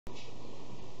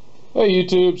Hey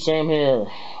YouTube, Sam here.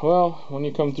 Well, when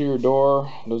you come through your door,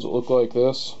 does it look like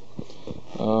this?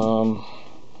 During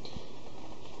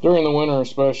the winter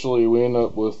especially, we end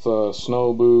up with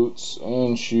snow boots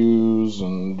and shoes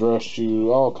and dress shoes,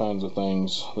 all kinds of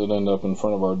things that end up in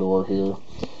front of our door here.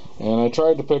 And I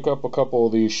tried to pick up a couple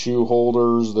of these shoe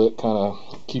holders that kind of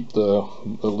keep the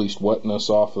at least wetness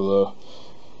off of the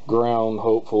ground,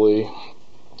 hopefully.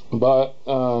 But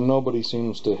nobody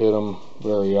seems to hit them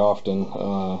very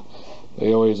often.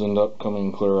 They always end up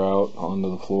coming clear out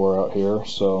onto the floor out here.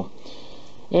 So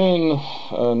in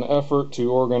an effort to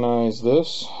organize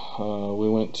this, we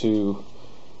went to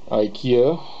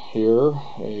Ikea here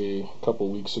a couple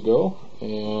weeks ago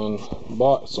and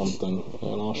bought something,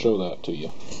 and I'll show that to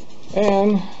you.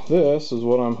 And this is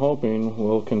what I'm hoping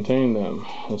will contain them.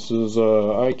 This is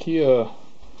Ikea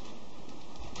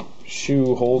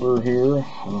shoe holder here.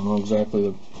 I don't know exactly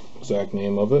the exact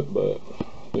name of it, but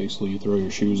basically you throw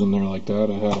your shoes in there like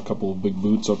that. I had a couple of big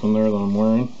boots up in there that I'm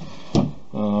wearing.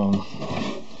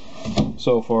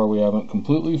 So far we haven't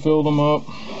completely filled them up,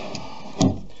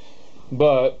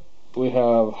 but we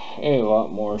have a lot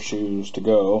more shoes to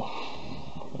go.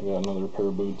 I got another pair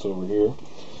of boots over here,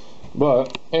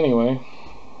 but anyway,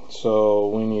 so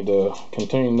we need to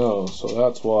contain those, so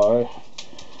that's why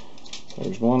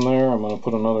there's one there. I'm going to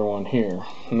put another one here.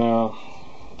 Now,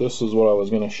 this is what I was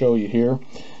going to show you here.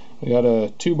 We got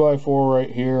a 2x4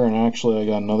 right here, and actually I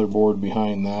got another board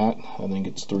behind that. I think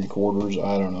it's 3/4,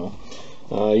 I don't know.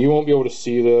 You won't be able to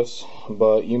see this,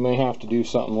 but you may have to do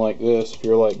something like this if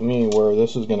you're like me, where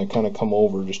this is going to kind of come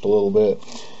over just a little bit.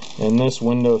 And this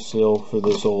windowsill for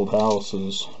this old house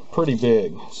is pretty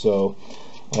big, so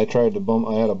I had to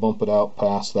bump it out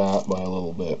past that by a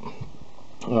little bit.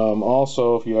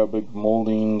 Also, if you have big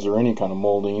moldings or any kind of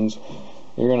moldings,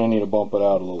 you're going to need to bump it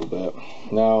out a little bit.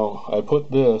 Now, I put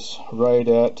this right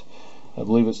at, I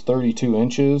believe it's 32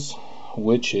 inches,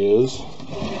 which is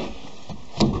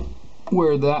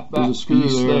where that back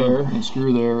piece there and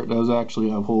screw there, it does actually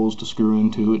have holes to screw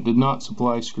into. It did not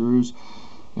supply screws,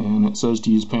 and it says to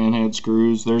use panhead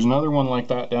screws. There's another one like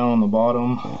that down on the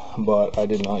bottom, but I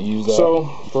did not use that. So,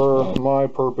 for my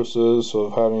purposes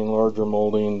of having larger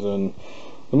moldings and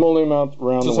the molding mount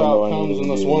around the window, I comes in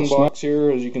this one box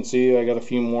here. As you can see, I got a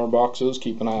few more boxes.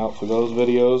 Keep an eye out for those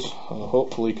videos.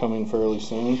 Hopefully coming fairly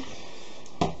soon.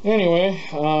 Anyway,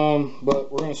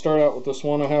 but we're going to start out with this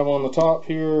one I have on the top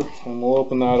here, and we'll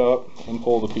open that up and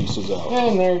pull the pieces out.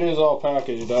 And there it is, all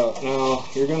packaged up. Now,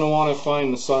 you're going to want to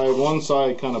find the side. One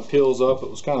side kind of peels up. It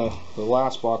was kind of the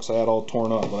last box I had all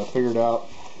torn up, but I figured out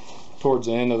towards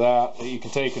the end of that you can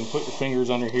take and put your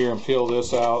fingers under here and peel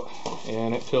this out,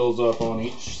 and it peels up on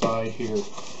each side here.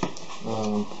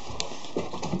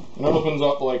 It opens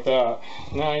up like that.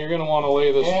 Now you're going to want to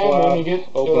lay this flat. When you get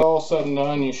it all said and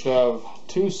done, you should have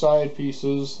 2 side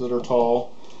pieces that are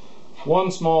tall, 1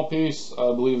 small piece,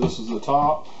 I believe this is the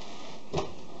top,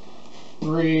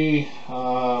 3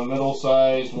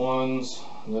 middle-sized ones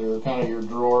that are kind of your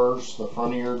drawers, the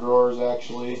front of your drawers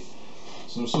actually,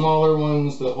 some smaller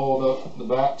ones that hold up the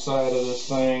back side of this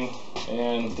thing,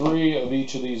 and 3 of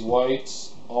each of these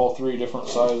lights, all 3 different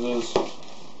sizes,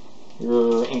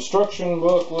 your instruction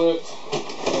booklet,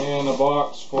 and a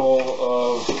box full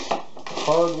of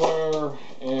hardware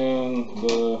and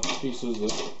the pieces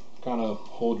that kind of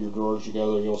hold your drawers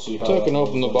together. You'll see how I took and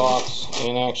opened the box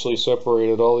and actually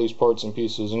separated all these parts and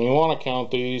pieces, and you want to count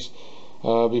these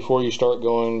before you start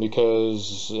going,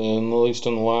 because at least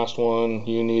in the last one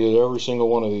you needed every single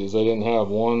one of these. They didn't have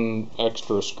one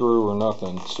extra screw or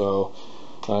nothing, so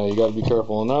you got to be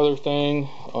careful. Another thing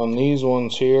on these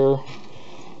ones here,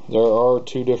 there are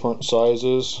 2 different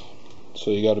sizes, so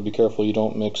you got to be careful you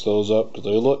don't mix those up, because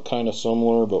they look kind of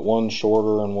similar, but one's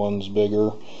shorter and one's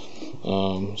bigger.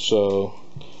 So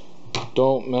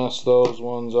don't mess those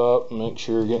ones up. Make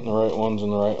sure you're getting the right ones in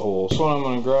the right holes. So what I'm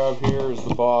going to grab here is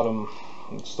the bottom.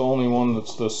 It's the only one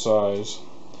that's this size,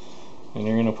 and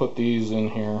you're going to put these in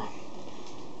here,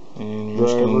 and you're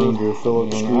just going to need your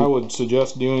Phillips screw. I would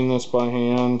suggest doing this by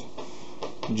hand,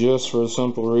 just for the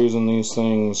simple reason these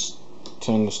things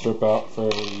tend to strip out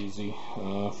fairly easy,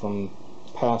 from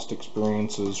past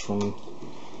experiences, from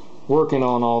working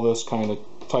on all this kind of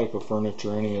type of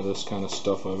furniture, any of this kind of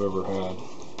stuff I've ever had.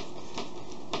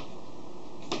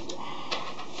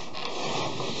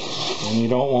 And you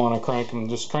don't want to crank them,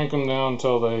 just crank them down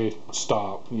until they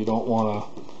stop. You don't want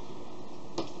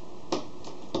to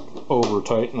over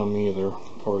tighten them either,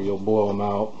 or you'll blow them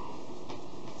out.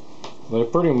 They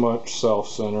pretty much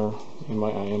self-center. You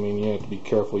have to be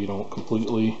careful you don't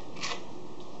completely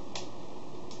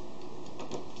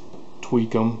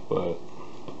tweak them, but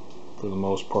for the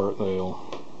most part they'll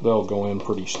they'll go in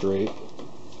pretty straight.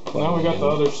 Now we got the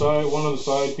other side, one of the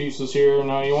side pieces here.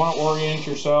 Now you want to orient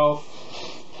yourself.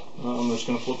 I'm just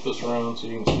going to flip this around so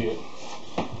you can see it.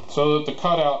 So that the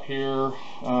cutout here,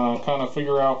 kind of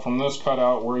figure out from this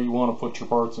cutout where you want to put your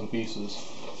parts and pieces.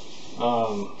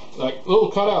 That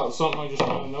little cutout is something I just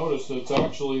kind of noticed. It's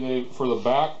actually for the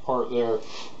back part there.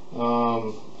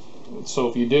 So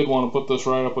if you did want to put this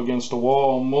right up against a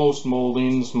wall, most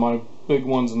moldings, my big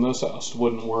ones in this house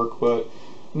wouldn't work, but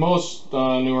most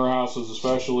newer houses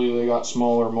especially, they got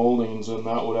smaller moldings, and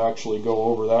that would actually go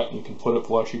over that, and you can put it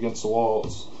flush against the wall.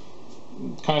 It's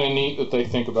kind of neat that they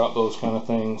think about those kind of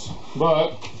things.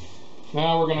 But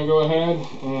now we're going to go ahead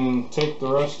and take the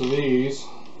rest of these.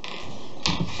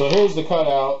 So here's the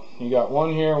cutout. You got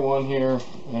one here, and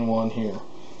one here.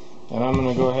 And I'm going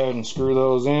to go ahead and screw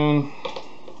those in.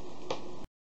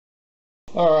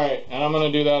 Alright, and I'm going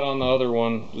to do that on the other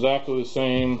one, exactly the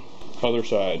same other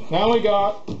side. Now we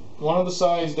got one of the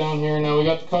sides down here. Now we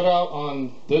got the cutout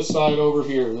on this side over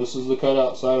here. This is the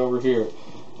cutout side over here.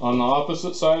 On the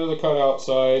opposite side of the cutout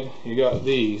side, you got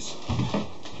these.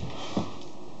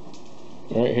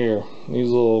 Right here. These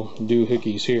little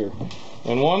doohickeys here.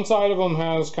 And one side of them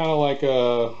has kind of like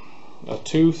a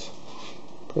tooth,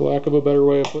 for lack of a better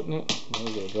way of putting it. I'm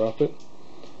going to drop it.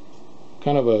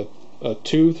 Kind of a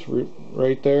tooth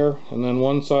right there. And then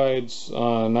one side's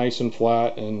nice and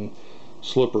flat and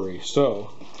slippery.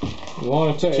 So you're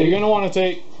going to want to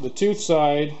take the tooth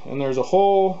side, and there's a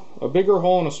hole, a bigger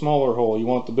hole and a smaller hole. You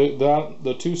want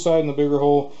the tooth side and the bigger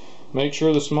hole. Make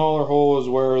sure the smaller hole is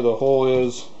where the hole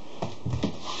is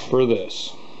for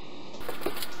this.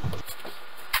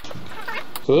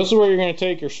 So this is where you're going to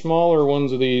take your smaller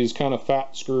ones of these kind of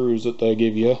fat screws that they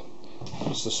give you.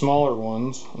 It's the smaller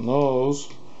ones, and those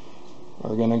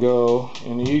are going to go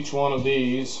into each one of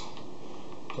these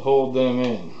to hold them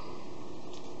in.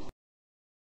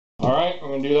 Alright, we're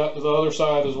going to do that to the other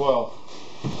side as well.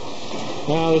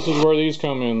 Now this is where these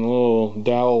come in, the little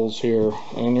dowels here.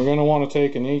 And you're going to want to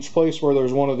take in each place where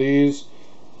there's one of these,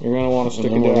 you're going to want to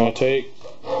stick it down. We're going to take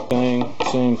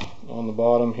same on the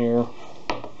bottom here.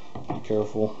 Be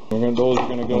careful. Those are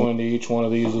going to go into each one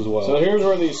of these as well. So here's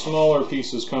where these smaller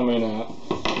pieces come in at.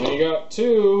 Now you got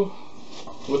two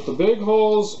with the big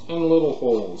holes and little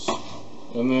holes.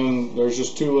 And then there's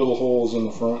just two little holes in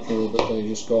the front here, but they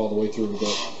just go all the way through.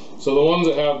 So the ones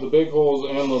that have the big holes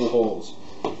and little holes.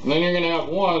 And then you're going to have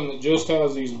one that just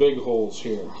has these big holes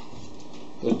here.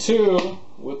 The two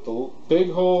with the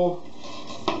big hole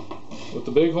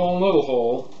and little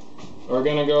hole are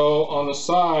going to go on the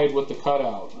side with the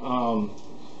cutout.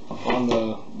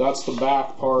 That's the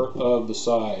back part of the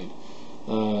side.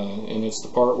 And it's the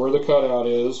part where the cutout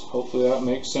is. Hopefully that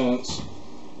makes sense.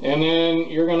 And then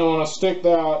you're going to want to stick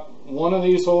that, one of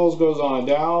these holes goes on a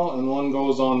dowel and one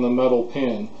goes on the metal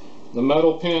pin. The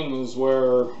metal pin is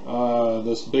where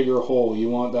this bigger hole, you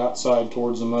want that side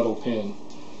towards the metal pin.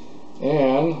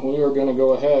 And we are going to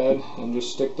go ahead and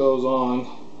just stick those on.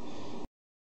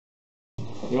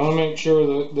 You want to make sure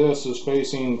that this is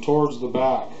facing towards the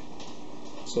back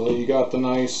so that you got the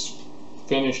nice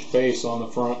finished face on the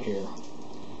front here.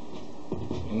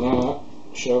 And that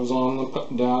shoves on the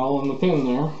dowel and the pin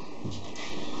there.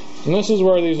 And this is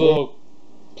where these little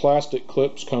plastic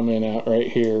clips come in at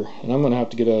right here. And I'm going to have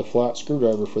to get a flat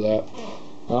screwdriver for that.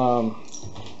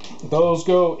 Those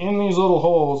go in these little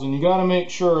holes, and you got to make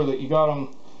sure that you got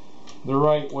them the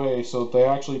right way so that they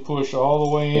actually push all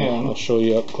the way in. I'll show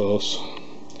you up close.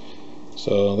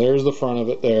 So there's the front of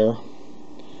it there.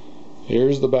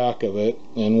 Here's the back of it,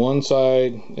 and one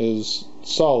side is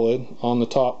solid on the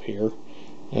top here,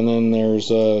 and then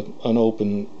there's an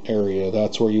open area.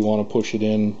 That's where you want to push it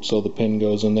in so the pin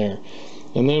goes in there.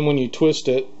 And then when you twist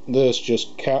it, this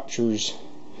just captures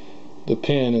the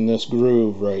pin in this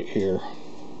groove right here.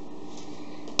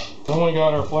 Then we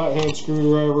got our flathead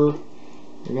screwdriver.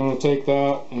 You're going to take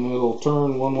that and it'll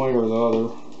turn one way or the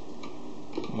other.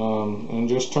 And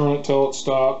just turn it till it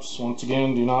stops. Once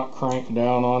again, do not crank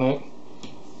down on it.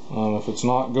 If it's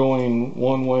not going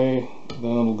one way,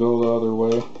 then it'll go the other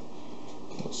way.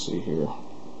 Let's see here.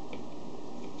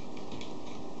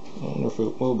 I wonder if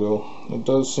it will go. It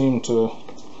does seem to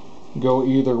go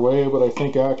either way, but I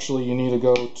think actually you need to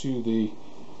go to the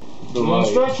right.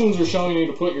 Instructions are showing you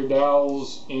to put your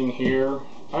dowels in here.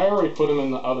 I already put them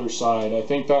in the other side. I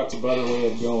think that's a better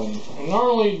way of going. I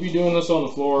normally be doing this on the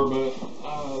floor, but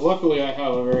luckily I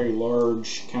have a very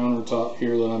large countertop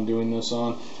here that I'm doing this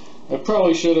on. I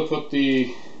probably should have put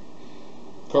the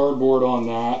cardboard on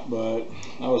that, but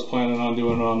I was planning on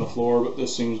doing it on the floor, but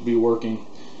this seems to be working.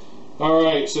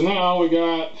 Alright, so now we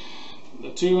got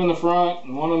the two in the front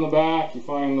and one in the back. You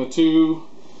find the two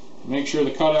Make sure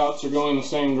the cutouts are going the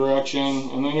same direction,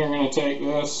 and then you're going to take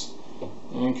this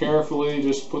and carefully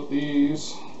just put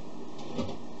these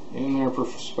in their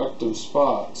respective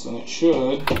spots, and it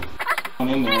should go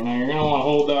in there. Now you're going to want to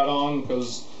hold that on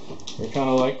because you're kind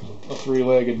of like a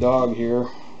three-legged dog here.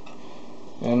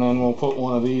 And then we'll put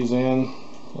one of these in.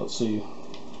 Let's see,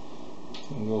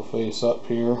 and go face up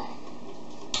here.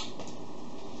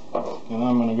 And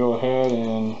I'm going to go ahead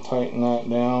and tighten that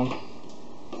down,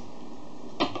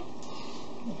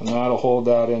 and that'll hold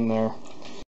that in there.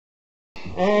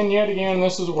 And yet again,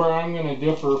 this is where I'm going to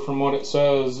differ from what it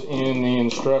says in the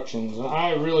instructions. And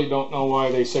I really don't know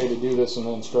why they say to do this in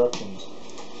the instructions.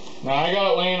 Now I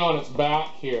got it laying on its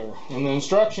back here. In the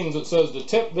instructions it says to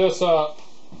tip this up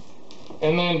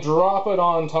and then drop it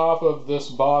on top of this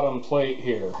bottom plate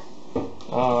here.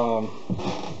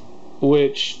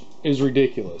 Which is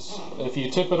ridiculous. If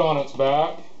you tip it on its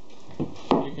back,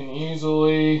 you can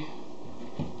easily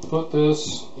put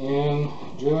this in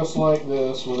just like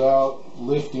this without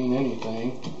lifting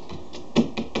anything.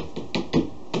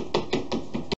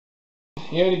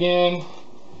 Yet again,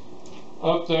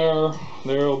 up there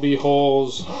will be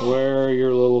holes where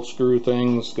your little screw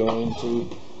things go into.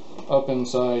 Up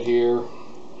inside here,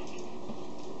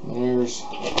 there's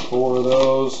 4 of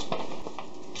those.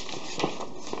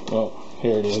 Oh,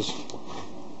 here it is.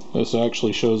 This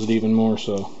actually shows it even more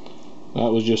so.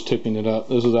 That was just tipping it up.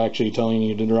 This is actually telling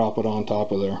you to drop it on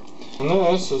top of there. And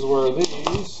this is where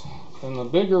these and the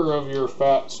bigger of your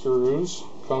fat screws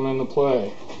come into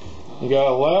play. You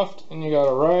got a left and you got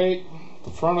a right.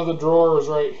 The front of the drawer is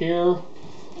right here.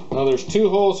 Now there's 2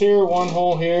 holes here, 1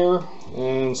 hole here,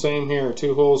 and same here,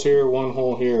 2 holes here, 1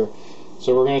 hole here.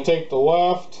 So we're going to take the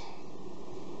left,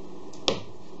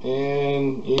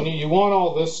 and you want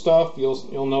all this stuff.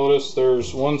 You'll notice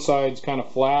there's one side's kind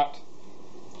of flat,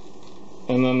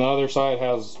 and then the other side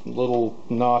has little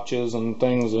notches and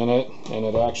things in it, and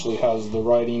it actually has the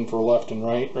writing for left and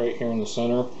right here in the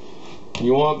center.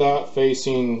 You want that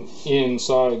facing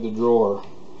inside the drawer.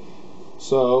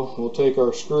 So we'll take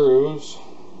our screws,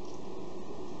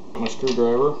 my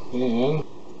screwdriver in,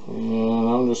 and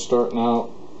I'm just starting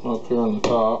out up here on the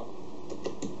top.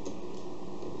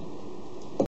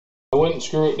 I wouldn't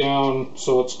screw it down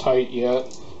so it's tight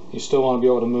yet. You still want to be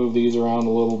able to move these around a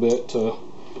little bit to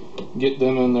get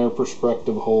them in their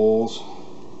respective holes.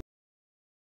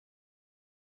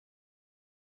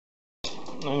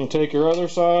 Then you take your other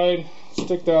side,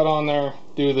 stick that on there,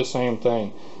 do the same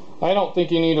thing. I don't think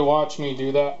you need to watch me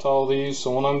do that to all these,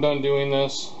 so when I'm done doing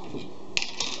this,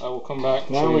 I will come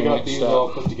back. Now we got these all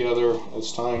put together,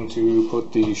 it's time to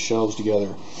put these shelves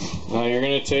together. Now you're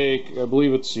going to take, I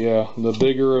believe it's, the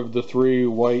bigger of the 3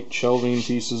 white shelving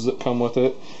pieces that come with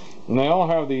it. And they all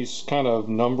have these kind of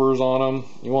numbers on them.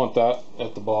 You want that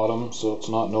at the bottom so it's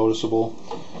not noticeable.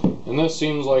 And this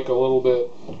seems like a little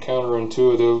bit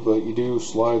counterintuitive, but you do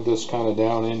slide this kind of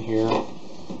down in here,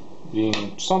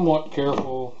 being somewhat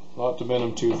careful not to bend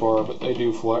them too far, but they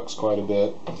do flex quite a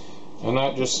bit. And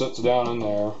that just sits down in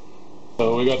there.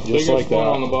 So we got the biggest one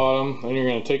on the bottom. Then you're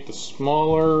going to take the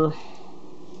smaller,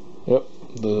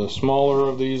 the smaller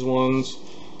of these ones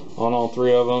on all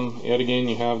 3 of them. Yet again,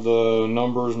 you have the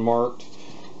numbers marked.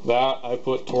 That I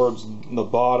put towards the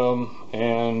bottom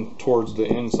and towards the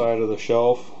inside of the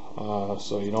shelf,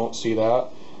 so you don't see that.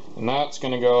 And that's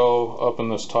going to go up in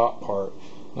this top part.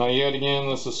 Now yet again,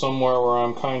 this is somewhere where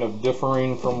I'm kind of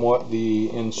differing from what the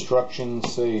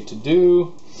instructions say to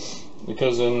do,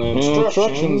 because in the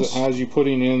instructions it has you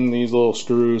putting in these little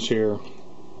screws here,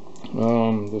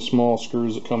 the small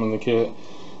screws that come in the kit.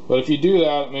 But if you do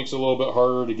that, it makes it a little bit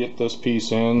harder to get this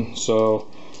piece in, so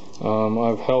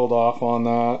I've held off on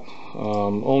that.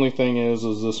 Only thing is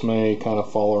this may kind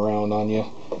of fall around on you.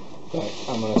 But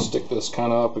I'm going to stick this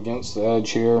kind of up against the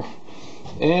edge here.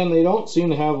 And they don't seem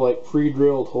to have like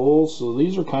pre-drilled holes, so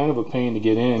these are kind of a pain to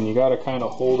get in. You got to kind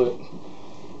of hold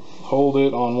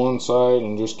it on one side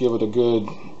and just give it a good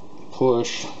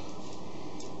push.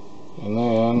 And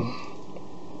then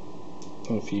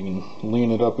if you can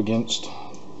lean it up against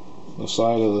the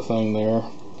side of the thing there,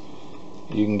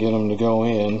 you can get them to go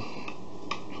in.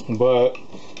 But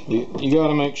you got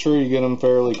to make sure you get them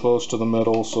fairly close to the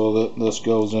middle so that this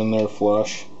goes in there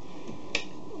flush.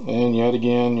 And yet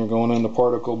again, you're going into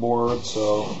particle board,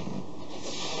 so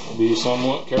be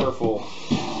somewhat careful.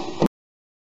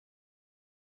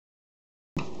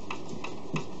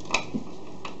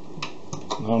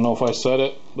 I don't know if I said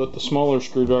it, but the smaller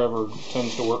screwdriver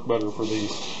tends to work better for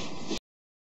these.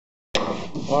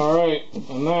 Alright,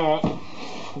 and that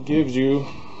gives you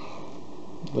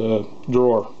the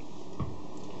drawer.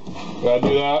 Gotta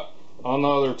do that on the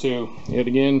other two. Yet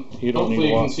again, you don't need to watch. Hopefully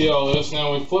you can see all this.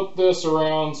 Now we flip this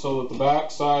around so that the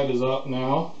back side is up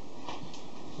now.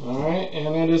 Alright,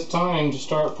 and it is time to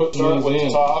start putting these in.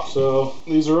 The top. So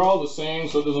these are all the same,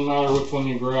 so it doesn't matter which one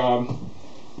you grab.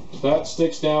 If that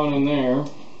sticks down in there,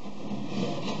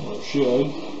 or it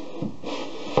should,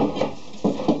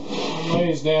 it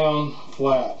lays down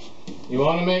flat. You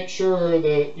want to make sure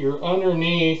that you're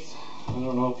underneath, I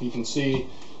don't know if you can see,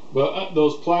 but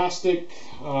those plastic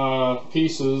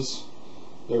pieces,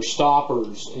 they're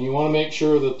stoppers, and you want to make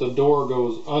sure that the door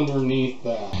goes underneath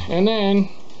that. And then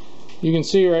you can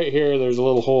see right here there's a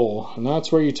little hole, and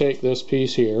that's where you take this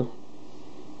piece here,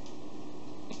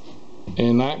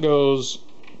 and that goes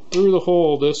through the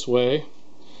hole this way.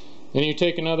 Then you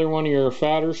take another one of your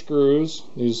fatter screws,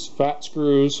 these fat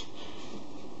screws,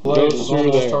 goes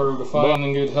through there. Harder to find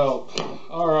than good help.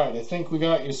 Alright, I think we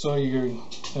got you so you're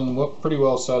pretty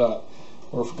well set up.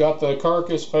 We've got the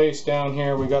carcass face down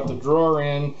here, we got the drawer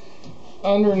in.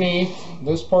 Underneath,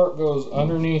 this part goes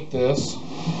underneath this.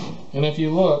 And if you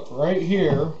look right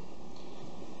here,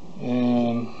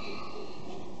 and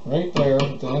right there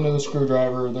at the end of the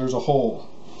screwdriver, there's a hole.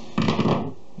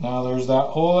 Now there's that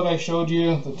hole that I showed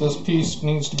you that this piece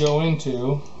needs to go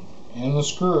into, in the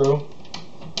screw,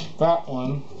 that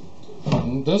one.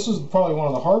 And this is probably one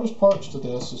of the hardest parts to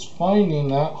this, is finding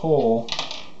that hole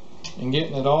and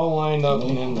getting it all lined up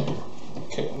and in there.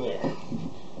 Okay, there.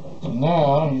 So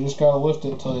now you just got to lift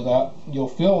it till you'll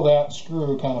feel that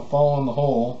screw kind of fall in the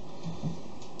hole,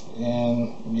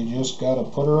 and you just got to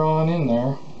put her on in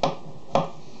there.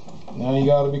 Now you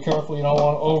got to be careful, you don't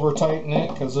want to over tighten it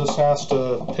because this has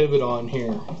to pivot on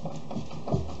here.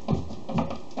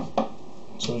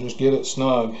 So just get it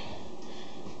snug.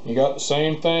 You got the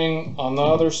same thing on the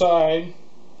other side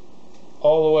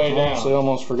all the way down. Actually, I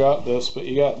almost forgot this, but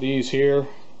you got these here,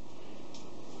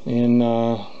 and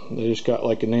they just got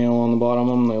like a nail on the bottom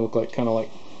of them. They look like kind of like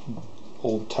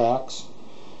old tacks.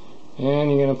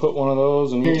 And you're going to put one of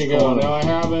those, and here you go. Now I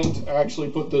haven't actually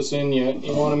put this in yet.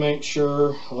 You want to make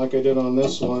sure, like I did on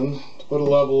this one, to put a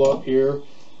level up here.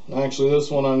 And actually this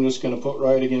one I'm just going to put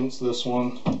right against this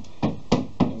one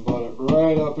and put it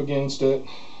right up against it.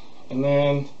 And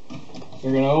then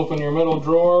you're going to open your middle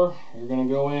drawer. You're going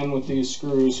to go in with these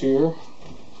screws here.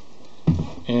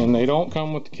 And they don't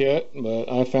come with the kit, but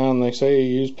I found they say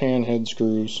you use panhead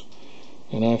screws.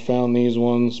 And I found these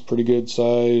ones pretty good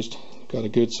sized. Got a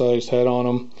good sized head on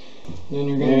them. Then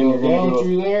you're going to go down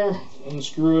through there and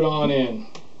screw it on in.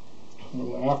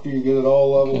 After you get it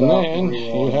all leveled out. And then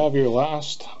you have your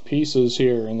last pieces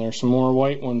here, and there's some more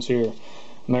white ones here.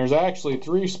 And there's actually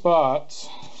 3 spots.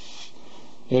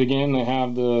 Yet again, they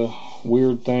have the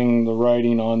weird thing, the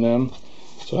writing on them.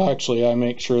 So actually I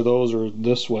make sure those are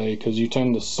this way because you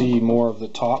tend to see more of the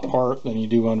top part than you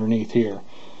do underneath here.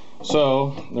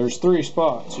 So there's 3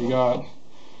 spots. You got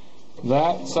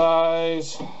that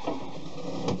size,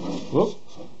 whoop,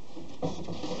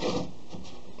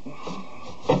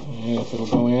 and if it'll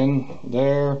go in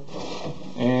there,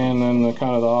 and then the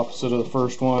kind of the opposite of the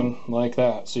first one, like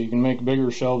that. So you can make bigger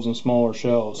shelves and smaller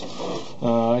shelves.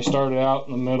 I started out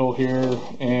in the middle here,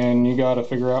 and you got to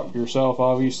figure out for yourself,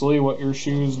 obviously, what your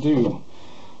shoes do.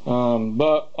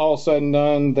 But all said and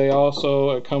done,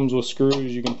 it comes with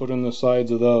screws you can put in the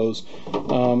sides of those.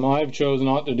 I've chosen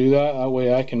not to do that. That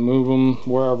way I can move them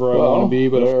wherever I want to be.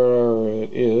 But there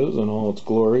it is in all its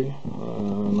glory.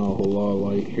 Not a whole lot of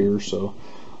light here, so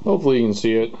hopefully you can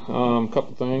see it.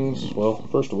 Couple things. Well,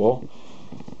 first of all,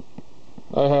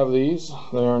 I have these.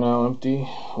 They are now empty.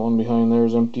 One behind there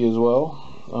is empty as well.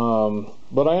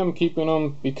 But I am keeping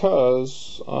them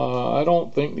because I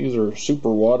don't think these are super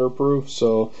waterproof,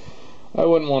 so I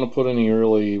wouldn't want to put any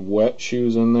really wet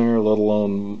shoes in there, let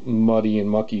alone muddy and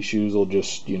mucky shoes will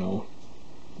just, you know,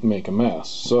 make a mess.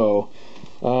 So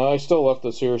I still left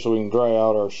this here so we can dry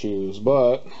out our shoes,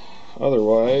 but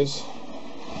otherwise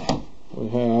we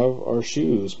have our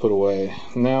shoes put away.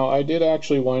 Now I did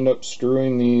actually wind up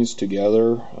screwing these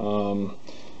together,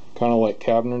 kind of like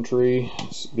cabinetry,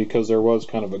 because there was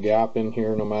kind of a gap in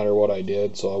here no matter what I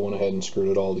did, so I went ahead and screwed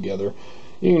it all together.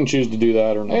 You can choose to do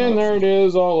that or not. And there it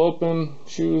is, all open,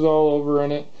 shoes all over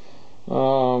in it.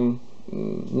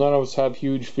 None of us have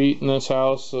huge feet in this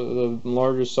house. The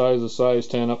largest size is size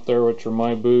 10 up there, which are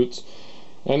my boots,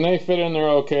 and they fit in there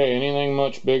okay. Anything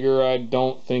much bigger, I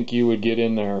don't think you would get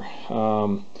in there.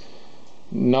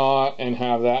 Not and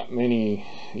have that many.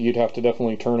 You'd have to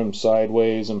definitely turn them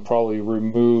sideways and probably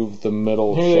remove the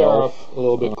middle shelf a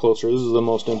little bit closer. This is the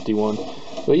most empty one,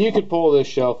 but you could pull this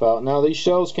shelf out. Now these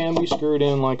shelves can be screwed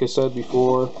in, like I said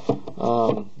before.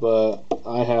 but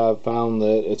I have found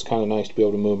that it's kind of nice to be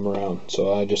able to move them around,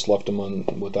 so I just left them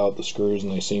on without the screws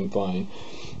and they seem fine.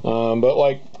 But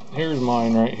like, here's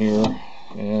mine right here,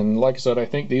 and like I said, I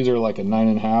think these are like a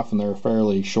 9.5 and they're a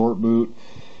fairly short boot,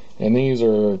 and these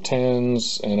are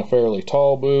 10s and a fairly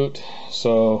tall boot.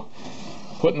 So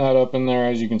putting that up in there,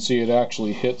 as you can see, it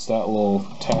actually hits that little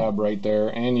tab right there,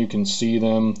 and you can see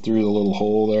them through the little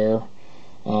hole there.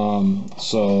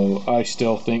 So I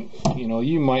still think, you know,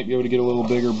 you might be able to get a little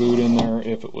bigger boot in there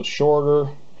if it was shorter,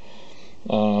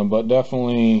 but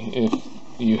definitely if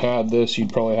you had this,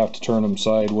 you'd probably have to turn them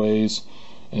sideways,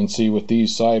 and see, with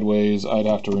these sideways, I'd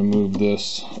have to remove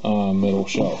this middle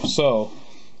shelf. So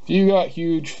if you got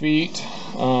huge feet,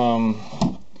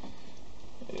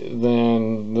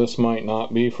 then this might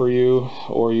not be for you,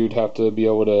 or you'd have to be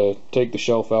able to take the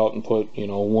shelf out and put, you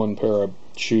know, one pair of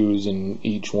shoes in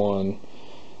each one.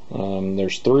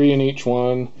 There's 3 in each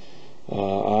one.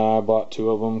 I bought 2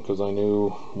 of them because I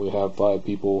knew we have 5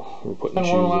 people who are putting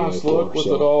shoes in. One last look with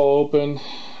it all open.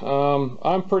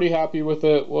 I'm pretty happy with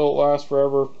it. Will it last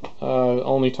forever?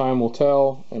 Only time will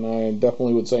tell, and I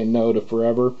definitely would say no to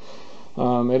forever.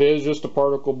 It is just a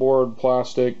particle board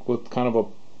plastic with kind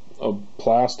of a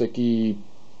plasticky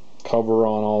cover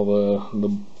on all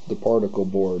the particle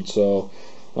board. So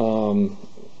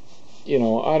you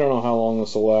know, I don't know how long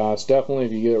this will last. Definitely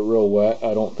if you get it real wet,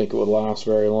 I don't think it would last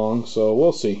very long, so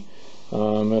we'll see.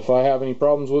 If I have any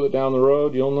problems with it down the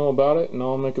road, you'll know about it, and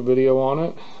I'll make a video on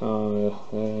it,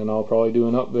 and I'll probably do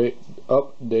an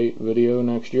update video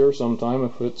next year sometime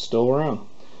if it's still around.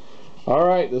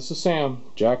 Alright, this is Sam,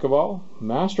 Jack of all,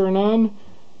 Master of none.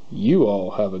 You all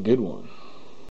have a good one.